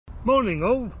Morning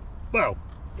all. Well,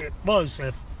 it was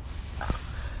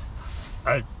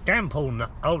a damp all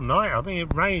night. I think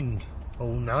it rained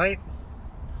all night.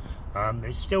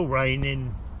 It's still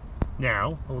raining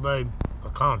now, although I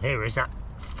can't hear. It's that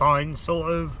fine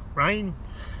sort of rain.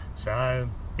 So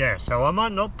yeah, so I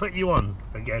might not put you on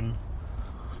again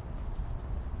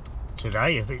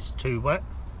today if it's too wet.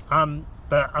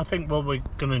 But I think what we're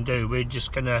gonna do, we're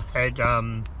just gonna head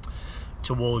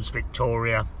towards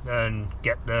Victoria and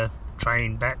get the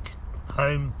train back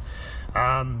home.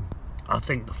 I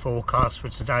think the forecast for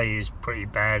today is pretty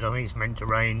bad. I think it's meant to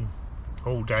rain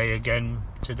all day again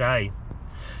today.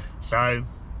 So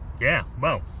yeah,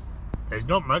 well, there's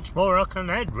not much more I can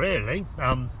add really.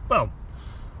 Well,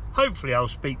 hopefully I'll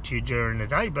speak to you during the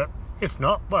day, but if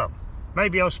not, well,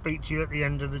 maybe I'll speak to you at the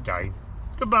end of the day.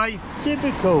 Goodbye.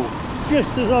 Typical,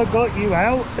 just as I got you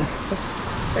out,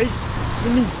 it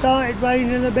started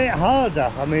raining a bit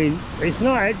harder. I mean, it's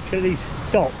not actually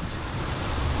stopped.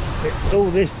 It's all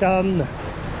this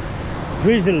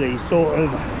drizzly sort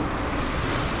of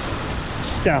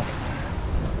stuff.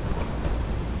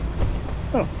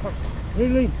 Oh, fuck,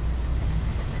 really?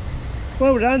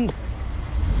 Well done.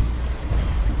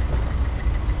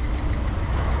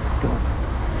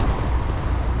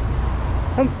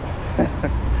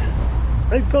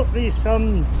 They've got these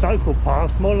cycle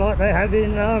paths more like they have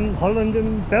in Holland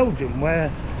and Belgium, where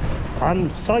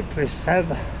cyclists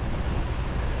have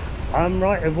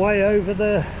right of way over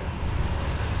the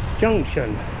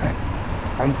junction.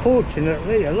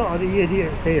 Unfortunately, a lot of the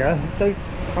idiots here don't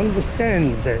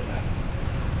understand it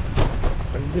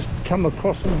and just come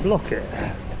across and block it.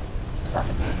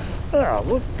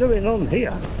 What's going on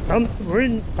here? We're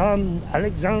in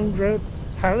Alexandra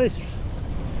Palace.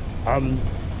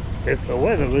 If the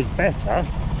weather was better,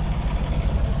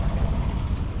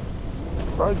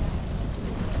 I'd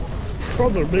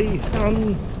probably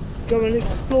go and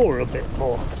explore a bit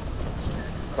more,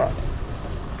 but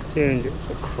seeing as it's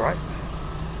a crap,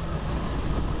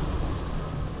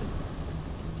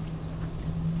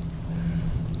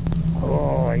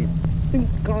 oh, I think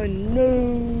I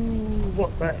know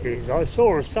what that is. I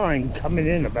saw a sign coming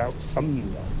in about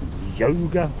some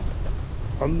yoga,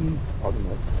 I don't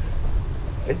know,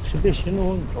 exhibition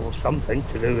or something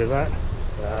to do with that.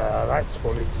 That's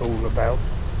what it's all about,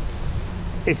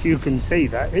 if you can see,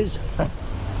 that is.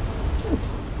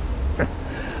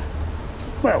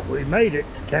 Well, we made it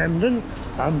to Camden.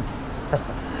 Don't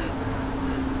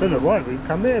know why we've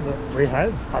come here, but we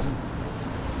have.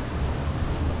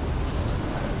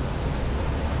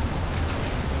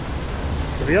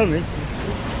 To be honest,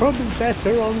 it's probably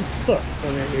better on foot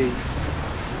than it is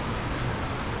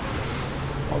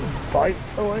on bike.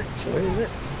 Oh, actually,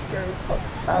 let's go up.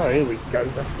 Oh, here we go,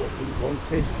 that's what we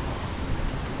wanted.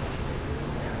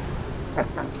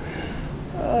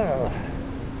 Oh,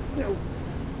 no.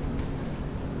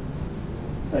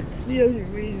 That's the only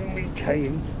reason we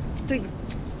came. Take a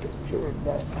picture of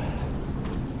that.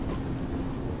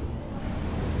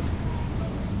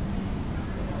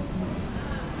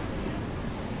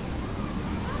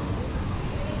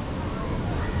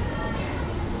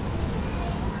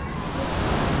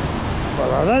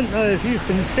 Well, I don't know if you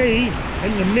can see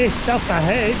in the mist up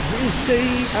ahead is the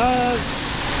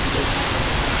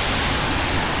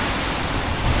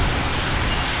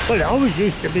well, it always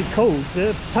used to be called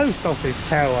the post office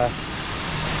tower.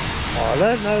 I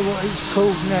don't know what it's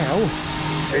called now.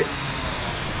 It's,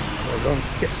 hold on,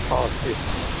 get past this.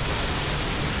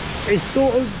 It's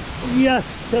sort of just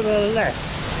to the left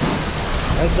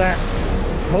of that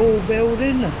tall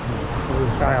building. I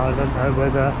will say, I don't know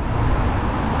whether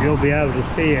you'll be able to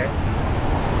see it.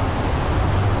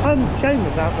 I'm ashamed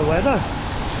about the weather.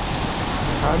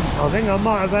 I think I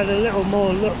might have had a little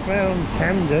more look round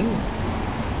Camden.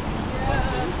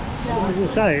 As I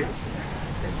say,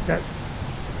 it's that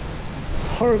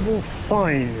horrible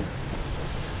fine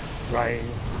rain.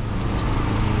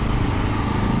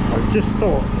 I just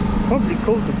thought, probably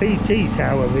called the BT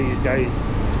tower these days.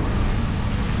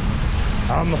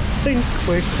 I think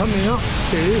we're coming up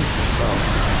to, well,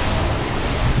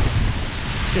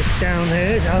 just down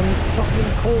here,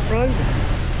 Tottenham Court Road.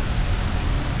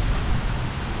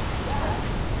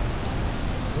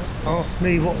 Ask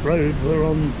me what road we're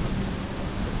on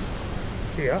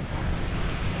here.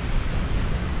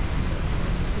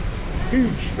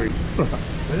 Huge street.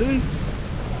 Really?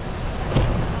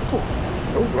 Oh,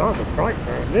 rather bright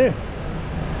down there.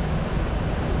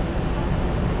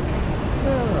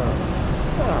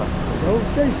 Old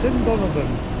Jason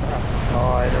Donovan. I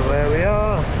know where we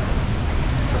are.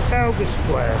 Trafalgar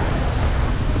Square.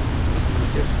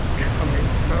 Just coming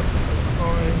up, I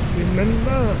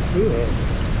remember.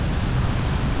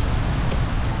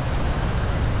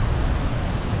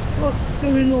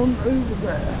 going on over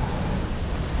there?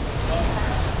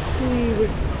 See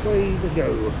which way to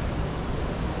go.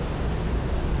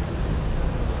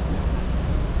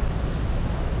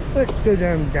 Let's go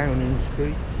down Downing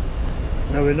Street.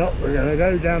 No, we're not. We're going to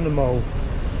go down the Mole.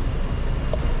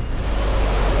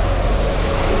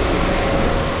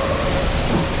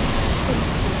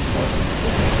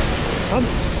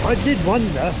 I did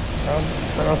wonder,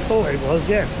 but I thought it was,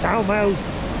 yeah, Pall Mall's,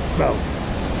 well,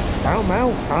 Pall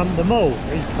Mall, the Mole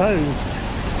is closed.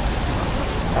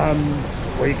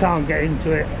 Well, you can't get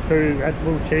into it through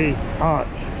Admiralty Arch,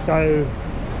 so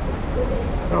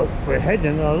we're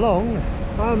heading along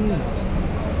Pall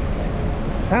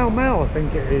Mall, I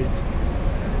think it is,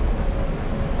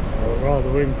 or rather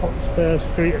we're in Hotspur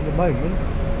Street at the moment.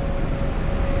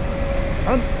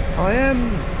 I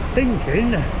am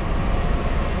thinking,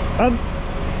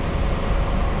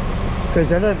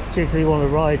 because I don't particularly want to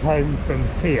ride home from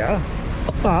here,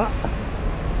 but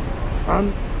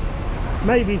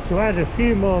maybe to add a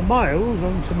few more miles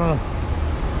onto my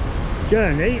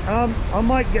journey, I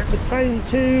might get the train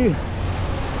to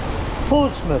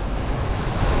Portsmouth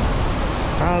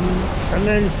and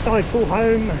then cycle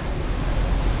home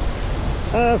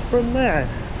from there.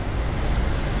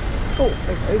 Oh,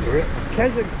 look over it,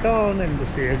 Kazakhstan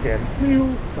Embassy again.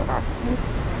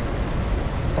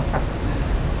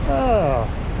 Oh.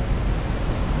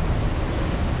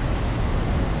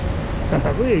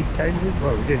 We changed it,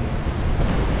 well we didn't.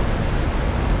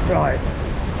 Right,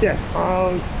 yeah,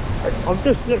 I've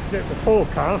just looked at the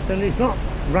forecast and it's not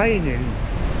raining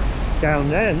down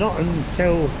there, not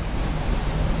until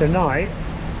tonight.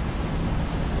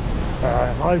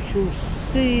 I shall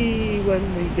see when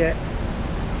we get,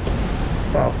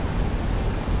 well,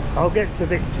 I'll get to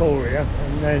Victoria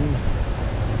and then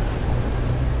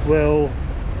we'll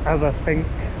have a think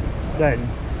then.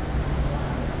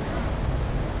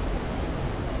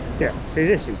 Yeah, see,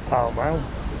 this is Pall Mall.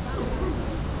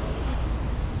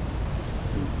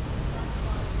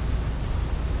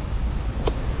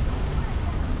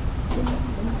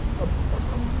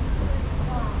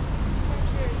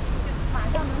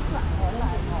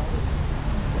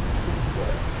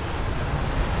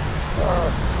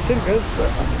 Sinkers,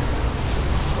 but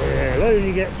we'll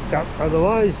only get stuck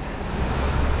otherwise.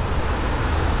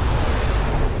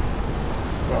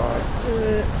 Right.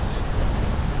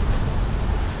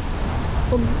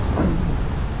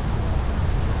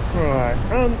 Right,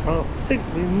 I think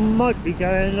we might be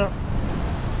going up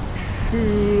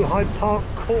to Hyde Park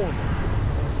Corner.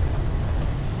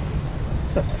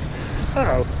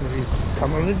 Oh, we've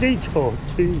come on a detour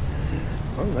to,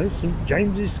 I don't know, St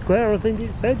James's Square, I think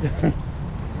it said.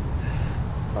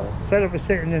 Fella was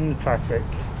sitting in the traffic.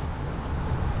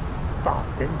 But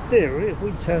in theory, if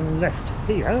we turn left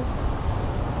here,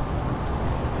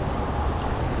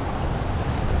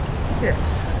 yes,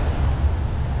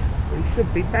 we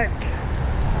should be back.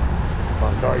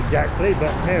 Well, not exactly,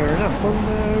 but near enough on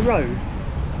the road.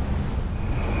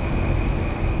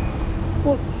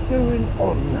 What's going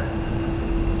on?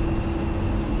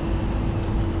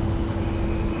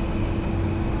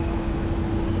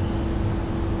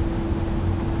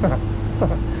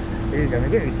 You're going to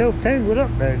get yourself tangled up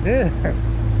there, dear.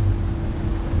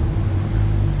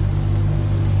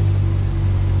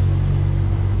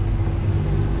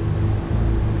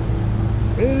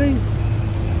 Really?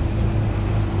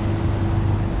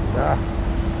 Ah.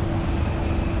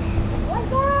 What's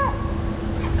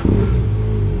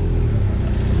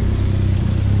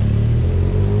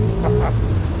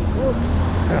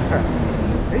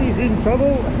that? He's in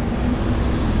trouble.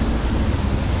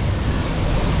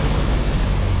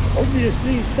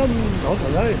 Obviously some, I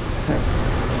don't know,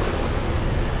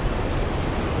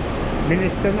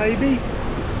 minister maybe,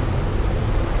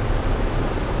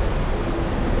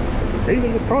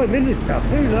 even the Prime Minister,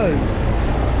 who knows.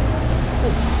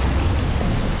 Oh.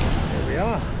 There we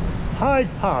are, Hyde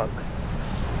Park.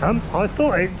 I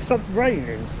thought it stopped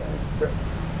raining, but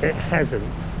it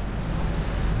hasn't.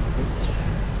 It's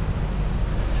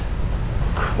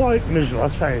quite miserable. I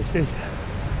say it's this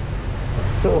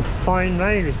sort of fine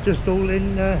rain, it's just all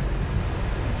in air.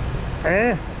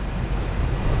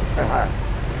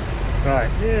 Right,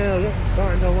 yeah, let's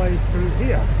find our way through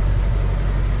here.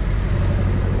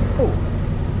 Oh,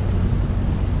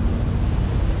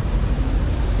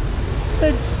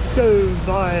 let's go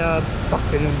via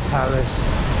Buckingham Palace.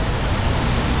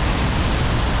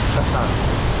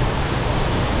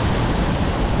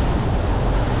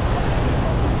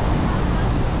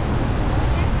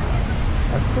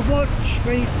 At the watch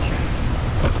meet.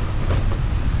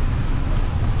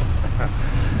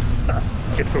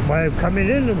 Different way of coming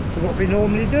in to what we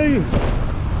normally do.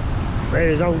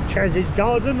 There's old Chaz's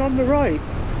garden on the right.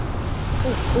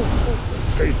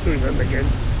 Go through them again.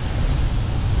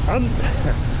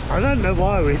 I don't know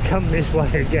why we come this way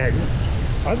again.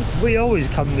 We always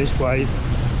come this way. In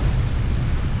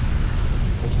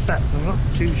fact, I'm not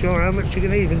too sure how much you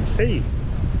can even see.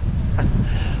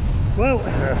 Well,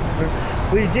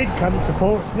 we did come to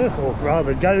Portsmouth, or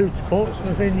rather go to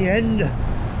Portsmouth in the end.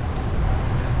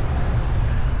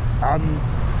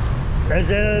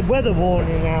 There's a weather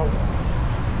warning out.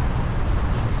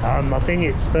 I think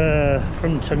it's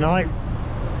from tonight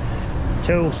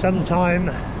till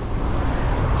sometime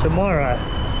tomorrow.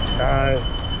 So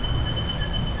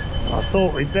I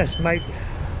thought we'd best make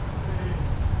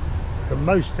the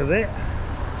most of it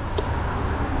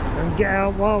and get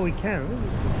out while we can.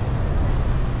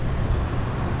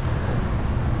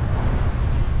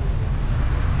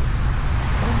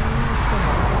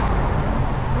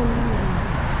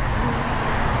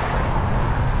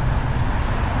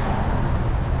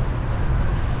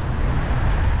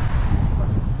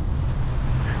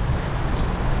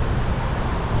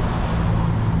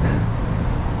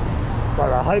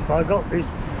 Well, I hope I got this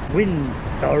wind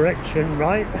direction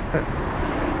right.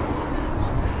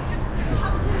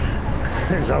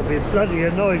 Because I'll be bloody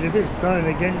annoyed if it's blowing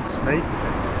against me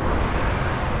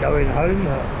going home.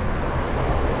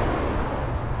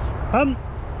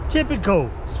 Typical.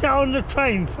 Sat on the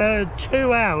train for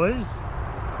 2 hours.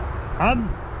 And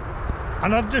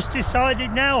I've just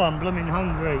decided now I'm blooming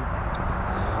hungry.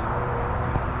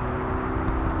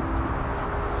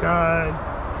 So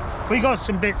we got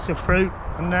some bits of fruit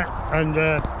and that, and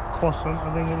croissant,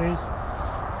 I think it is.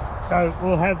 So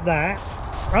we'll have that.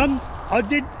 I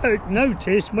did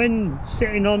notice when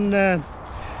sitting on the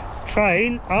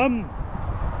train,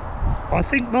 I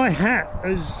think my hat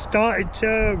has started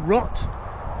to rot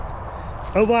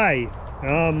away.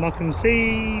 I can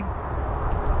see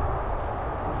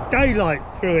daylight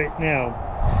through it now.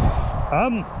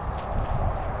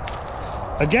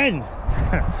 Again,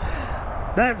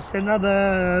 that's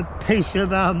another piece of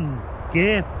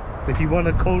gear, if you want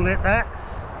to call it that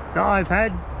I've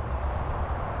had,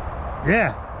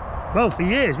 yeah, well, for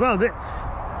years. Well,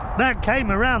 that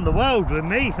came around the world with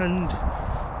me, and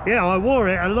yeah, I wore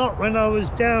it a lot when I was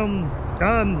down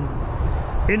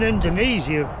in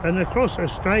Indonesia and across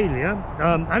Australia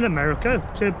and America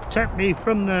to protect me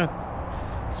from the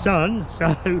sun.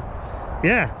 So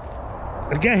yeah,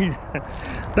 again,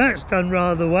 that's done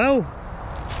rather well.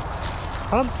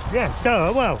 Yeah,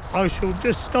 so well, I shall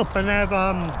just stop and have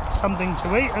something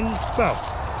to eat and, well,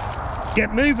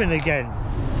 get moving again.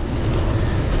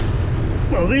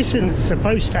 Well, this isn't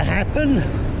supposed to happen.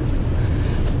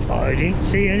 I didn't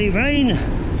see any rain.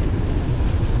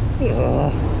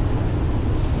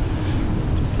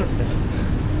 Put the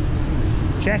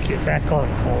jacket back on.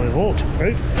 Oh, it's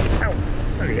waterproof. Ow,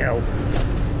 bloody hell.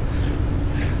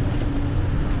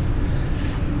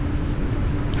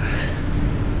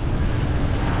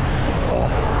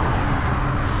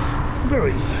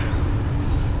 Very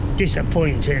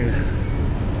disappointing.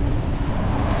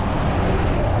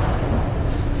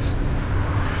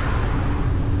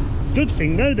 Good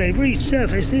thing though, they've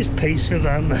resurfaced this piece of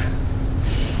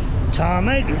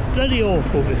tarmac. It was bloody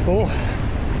awful before,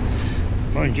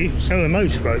 mind you. So are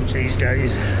most roads these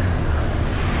days.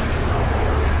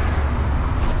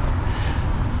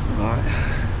 Right,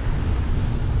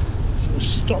 so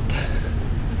stop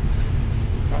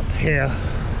up here.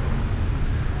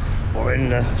 Or in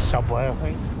the subway, I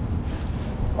think.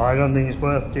 I don't think it's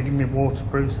worth digging my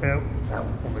waterproofs out. No,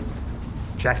 my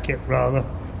jacket rather.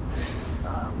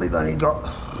 We've only got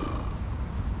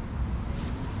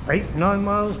 8-9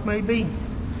 miles maybe.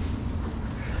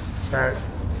 So,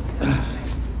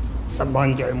 don't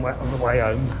mind getting wet on the way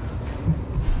home.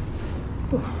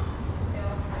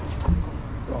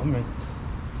 Got me.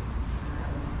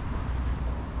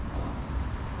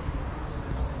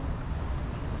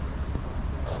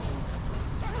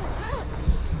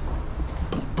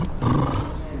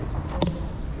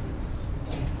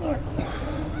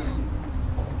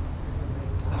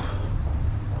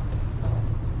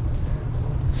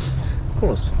 Of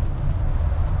course,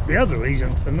 the other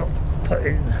reason for not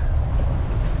putting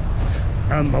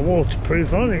my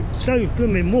waterproof on, it's so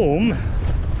blooming warm,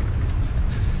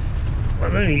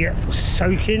 I'll only get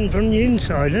soaking from the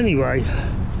inside anyway.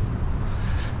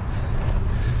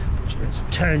 Let's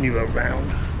turn you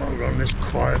around while we're on this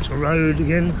quieter road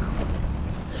again.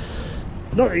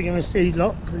 Not that you're going to see a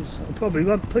lot, because I probably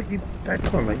won't put you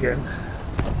back on again,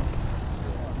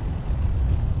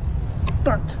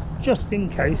 but just in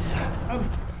case.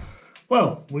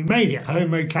 Well, we made it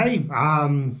home okay.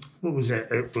 what was it?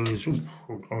 It was,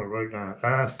 hold on, I wrote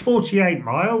down, 48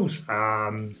 miles.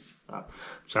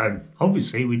 So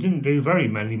obviously we didn't do very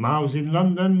many miles in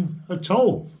London at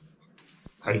all.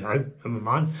 Hey ho, never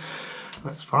mind.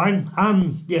 That's fine.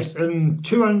 Yes, and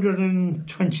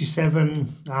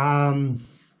 227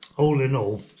 all in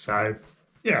all. So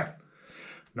yeah,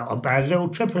 not a bad little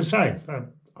trip, I say.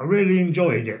 I really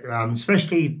enjoyed it,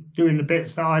 especially doing the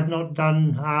bits that I'd not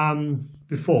done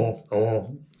before,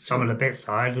 or some of the bits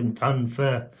I hadn't done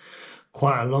for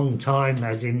quite a long time,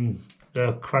 as in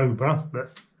the Crowborough.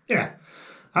 But yeah,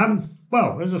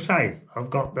 well, as I say,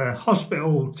 I've got the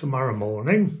hospital tomorrow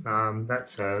morning.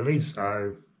 That's early,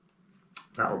 so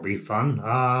that'll be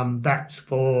fun. That's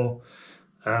for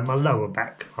my lower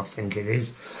back, I think it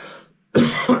is.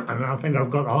 And I think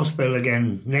I've got the hospital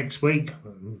again next week.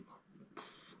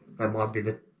 That might be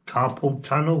the carpal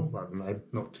tunnel. I don't know,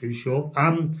 not too sure.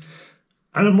 And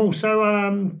I'm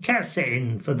also cat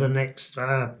sitting for the next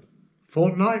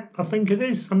fortnight, I think it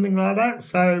is, something like that.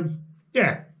 So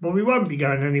yeah, well, we won't be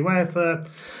going anywhere for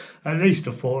at least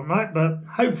a fortnight, but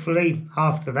hopefully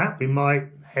after that we might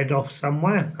head off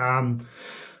somewhere. I'm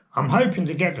hoping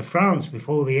to get to France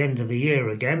before the end of the year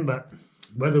again, but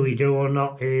whether we do or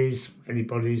not is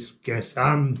anybody's guess.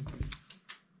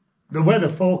 The weather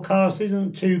forecast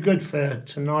isn't too good for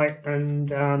tonight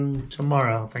and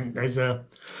tomorrow. I think there's a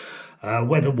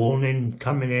weather warning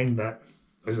coming in, but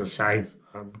as I say,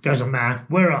 doesn't matter.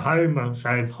 We're at home,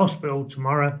 so hospital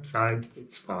tomorrow, so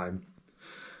it's fine.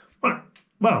 Right,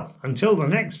 well, until the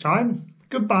next time,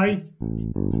 goodbye.